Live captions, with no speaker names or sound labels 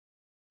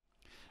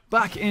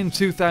Back in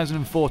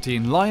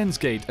 2014,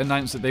 Lionsgate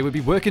announced that they would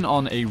be working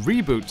on a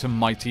reboot to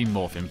Mighty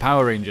Morphin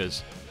Power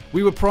Rangers.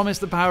 We were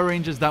promised the Power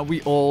Rangers that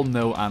we all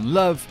know and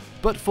love,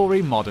 but for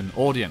a modern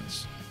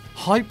audience.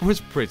 Hype was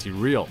pretty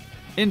real.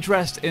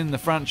 Interest in the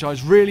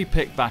franchise really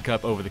picked back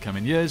up over the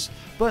coming years,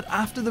 but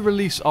after the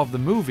release of the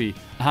movie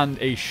and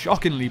a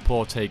shockingly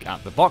poor take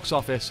at the box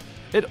office,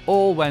 it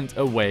all went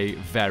away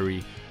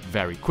very,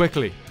 very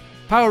quickly.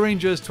 Power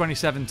Rangers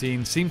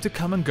 2017 seemed to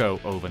come and go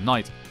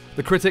overnight.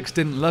 The critics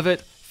didn't love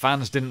it,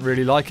 fans didn't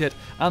really like it,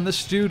 and the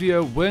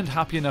studio weren't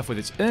happy enough with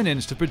its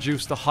earnings to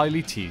produce the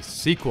highly teased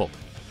sequel.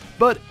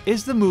 But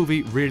is the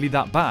movie really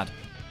that bad?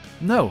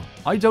 No,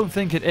 I don't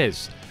think it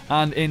is,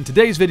 and in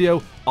today's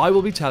video, I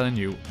will be telling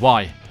you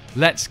why.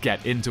 Let's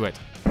get into it.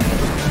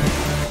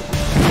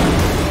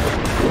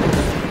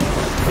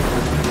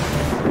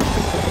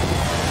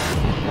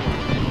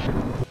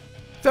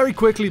 Very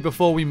quickly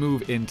before we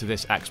move into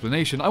this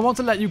explanation, I want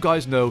to let you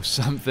guys know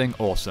something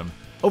awesome.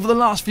 Over the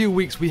last few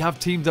weeks, we have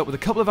teamed up with a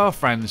couple of our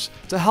friends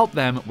to help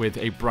them with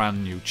a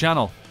brand new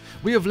channel.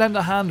 We have lent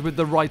a hand with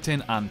the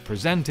writing and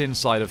presenting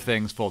side of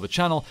things for the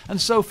channel, and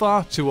so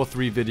far, 2 or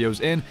 3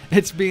 videos in,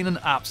 it's been an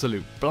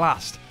absolute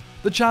blast.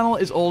 The channel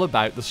is all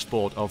about the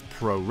sport of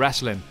pro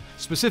wrestling,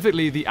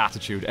 specifically the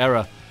Attitude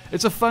Era.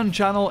 It's a fun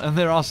channel and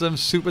there are some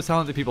super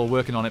talented people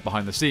working on it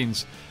behind the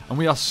scenes, and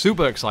we are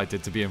super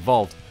excited to be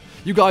involved.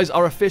 You guys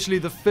are officially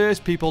the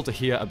first people to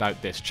hear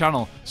about this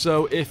channel,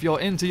 so if you're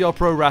into your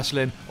pro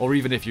wrestling, or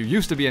even if you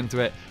used to be into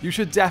it, you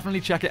should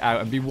definitely check it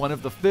out and be one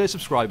of the first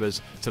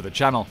subscribers to the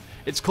channel.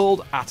 It's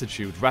called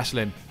Attitude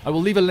Wrestling. I will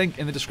leave a link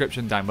in the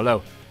description down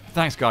below.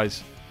 Thanks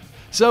guys.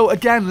 So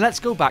again, let's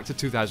go back to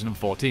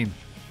 2014.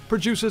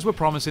 Producers were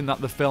promising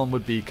that the film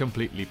would be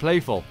completely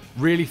playful,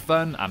 really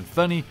fun and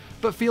funny,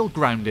 but feel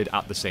grounded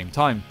at the same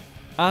time.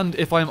 And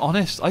if I'm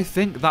honest, I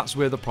think that's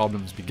where the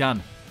problems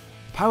began.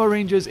 Power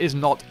Rangers is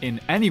not in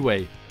any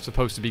way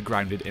supposed to be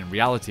grounded in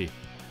reality.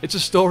 It's a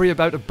story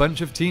about a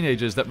bunch of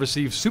teenagers that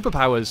receive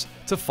superpowers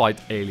to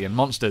fight alien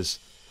monsters.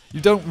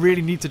 You don't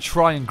really need to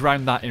try and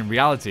ground that in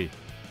reality.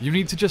 You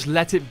need to just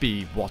let it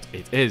be what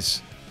it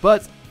is.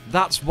 But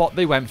that's what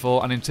they went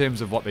for, and in terms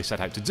of what they set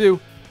out to do,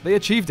 they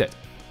achieved it.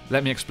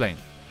 Let me explain.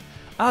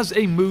 As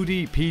a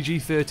moody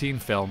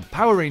PG-13 film,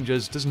 Power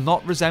Rangers does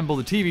not resemble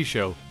the TV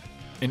show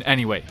in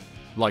any way,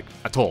 like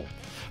at all.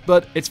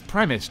 But its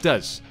premise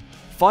does.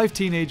 5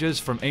 teenagers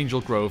from Angel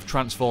Grove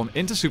transform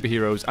into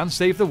superheroes and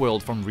save the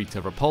world from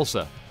Rita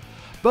Repulsa.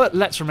 But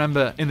let's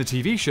remember, in the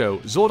TV show,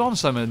 Zordon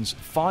summons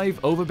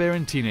 5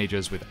 overbearing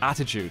teenagers with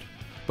attitude.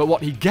 But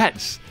what he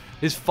gets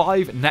is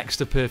 5 next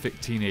to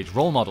perfect teenage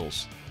role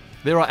models.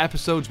 There are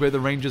episodes where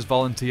the Rangers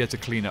volunteer to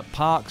clean up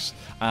parks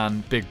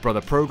and Big Brother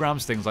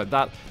programs, things like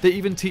that. They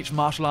even teach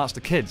martial arts to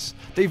kids.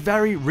 They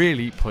very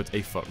rarely put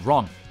a foot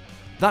wrong.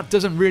 That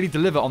doesn't really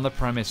deliver on the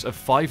premise of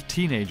 5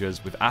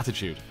 teenagers with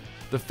attitude.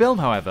 The film,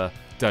 however,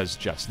 does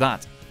just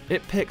that.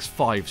 It picks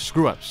 5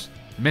 screw-ups,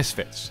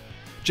 misfits.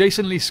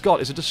 Jason Lee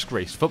Scott is a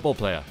disgraced football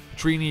player.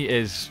 Trini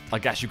is, I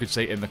guess you could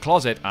say, in the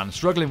closet and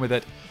struggling with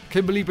it.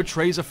 Kimberly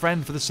betrays a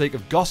friend for the sake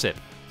of gossip.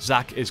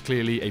 Zach is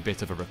clearly a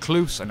bit of a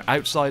recluse, an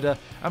outsider,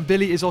 and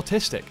Billy is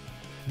autistic.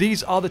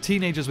 These are the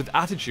teenagers with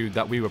attitude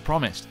that we were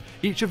promised,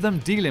 each of them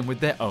dealing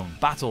with their own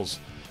battles,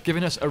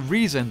 giving us a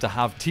reason to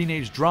have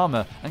teenage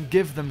drama and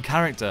give them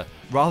character,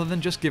 rather than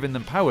just giving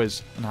them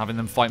powers and having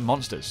them fight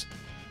monsters.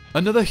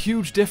 Another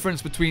huge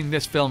difference between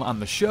this film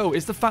and the show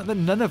is the fact that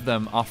none of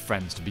them are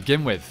friends to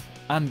begin with.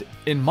 And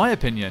in my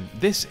opinion,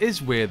 this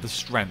is where the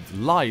strength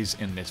lies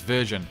in this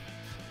version.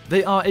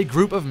 They are a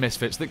group of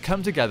misfits that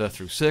come together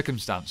through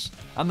circumstance,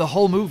 and the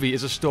whole movie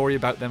is a story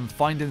about them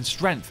finding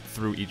strength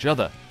through each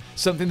other,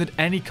 something that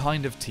any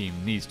kind of team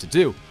needs to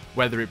do.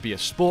 Whether it be a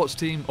sports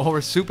team or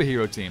a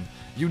superhero team,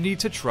 you need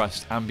to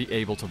trust and be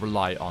able to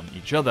rely on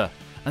each other,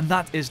 and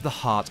that is the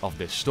heart of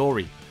this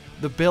story,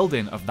 the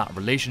building of that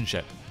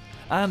relationship.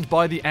 And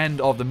by the end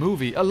of the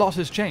movie, a lot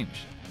has changed.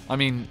 I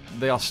mean,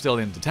 they are still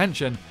in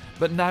detention,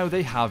 but now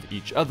they have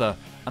each other,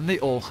 and they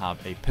all have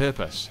a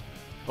purpose.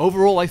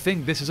 Overall, I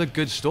think this is a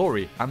good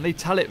story, and they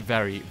tell it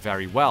very,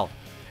 very well.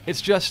 It's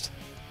just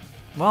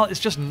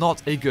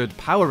not a good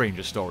Power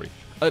Rangers story.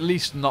 At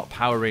least not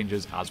Power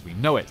Rangers as we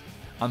know it.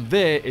 And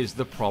there is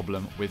the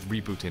problem with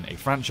rebooting a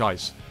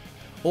franchise.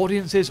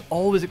 Audiences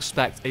always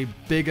expect a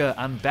bigger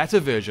and better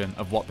version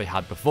of what they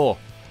had before,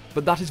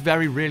 but that is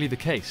very rarely the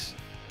case.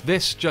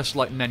 This, just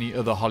like many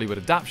other Hollywood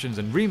adaptations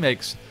and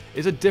remakes,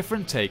 is a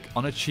different take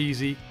on a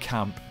cheesy,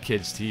 camp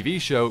kids TV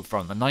show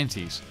from the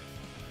 90s.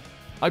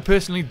 I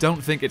personally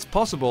don't think it's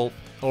possible,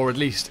 or at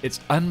least it's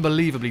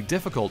unbelievably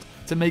difficult,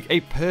 to make a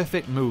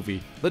perfect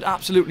movie that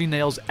absolutely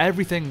nails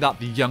everything that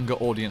the younger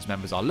audience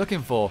members are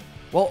looking for,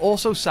 while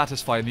also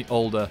satisfying the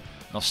older,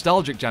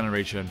 nostalgic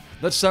generation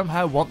that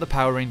somehow want the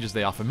Power Rangers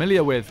they are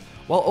familiar with,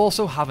 while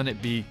also having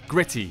it be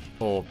gritty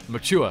or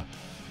mature.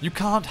 You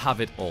can't have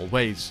it all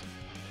ways.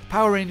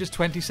 Power Rangers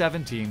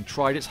 2017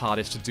 tried its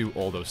hardest to do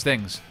all those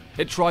things.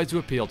 It tried to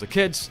appeal to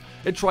kids,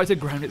 it tried to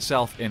ground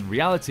itself in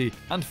reality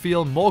and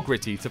feel more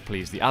gritty to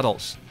please the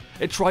adults.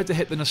 It tried to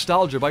hit the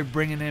nostalgia by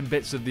bringing in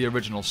bits of the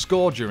original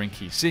score during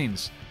key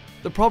scenes.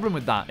 The problem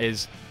with that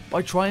is,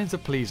 by trying to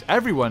please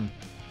everyone,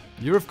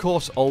 you're of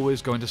course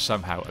always going to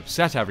somehow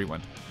upset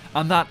everyone.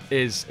 And that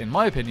is, in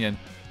my opinion,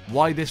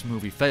 why this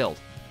movie failed.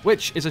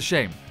 Which is a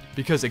shame,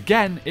 because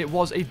again, it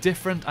was a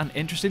different and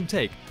interesting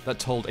take that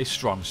told a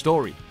strong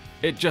story.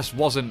 It just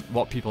wasn't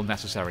what people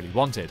necessarily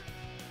wanted.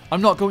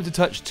 I'm not going to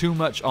touch too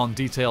much on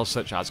details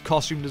such as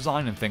costume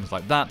design and things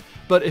like that,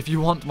 but if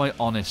you want my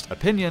honest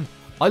opinion,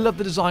 I love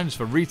the designs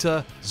for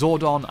Rita,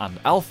 Zordon and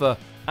Alpha,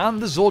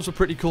 and the Zords were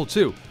pretty cool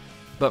too.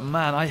 But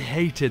man, I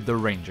hated the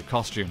Ranger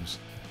costumes.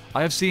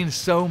 I have seen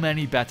so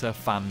many better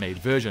fan-made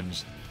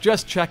versions.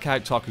 Just check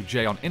out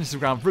TakuJ on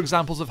Instagram for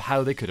examples of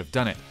how they could have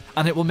done it,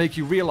 and it will make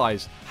you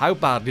realise how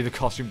badly the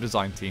costume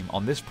design team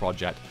on this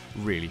project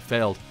really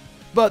failed.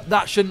 But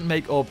that shouldn't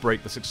make or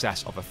break the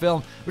success of a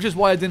film, which is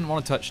why I didn't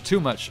want to touch too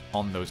much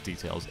on those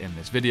details in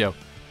this video.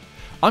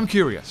 I'm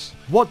curious,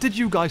 what did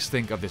you guys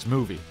think of this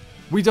movie?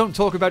 We don't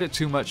talk about it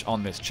too much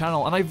on this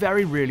channel, and I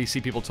very rarely see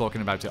people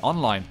talking about it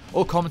online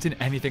or commenting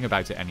anything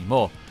about it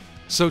anymore.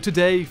 So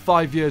today,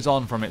 5 years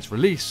on from its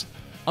release,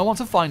 I want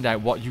to find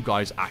out what you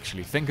guys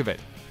actually think of it.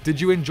 Did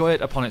you enjoy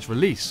it upon its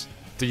release?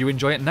 Do you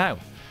enjoy it now?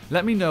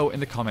 Let me know in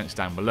the comments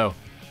down below.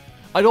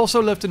 I'd also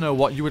love to know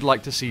what you would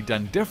like to see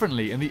done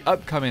differently in the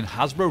upcoming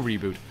Hasbro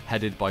reboot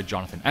headed by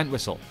Jonathan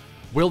Entwistle.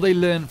 Will they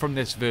learn from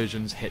this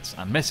version's hits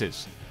and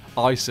misses?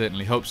 I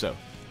certainly hope so.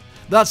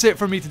 That's it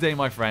from me today,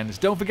 my friends.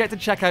 Don't forget to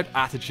check out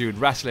Attitude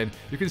Wrestling.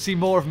 You can see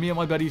more of me and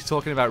my buddies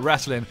talking about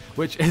wrestling,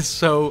 which is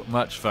so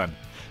much fun.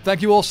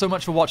 Thank you all so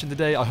much for watching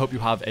today. I hope you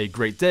have a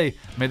great day.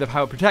 May the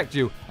power protect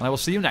you, and I will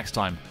see you next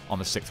time on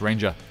the 6th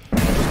Ranger.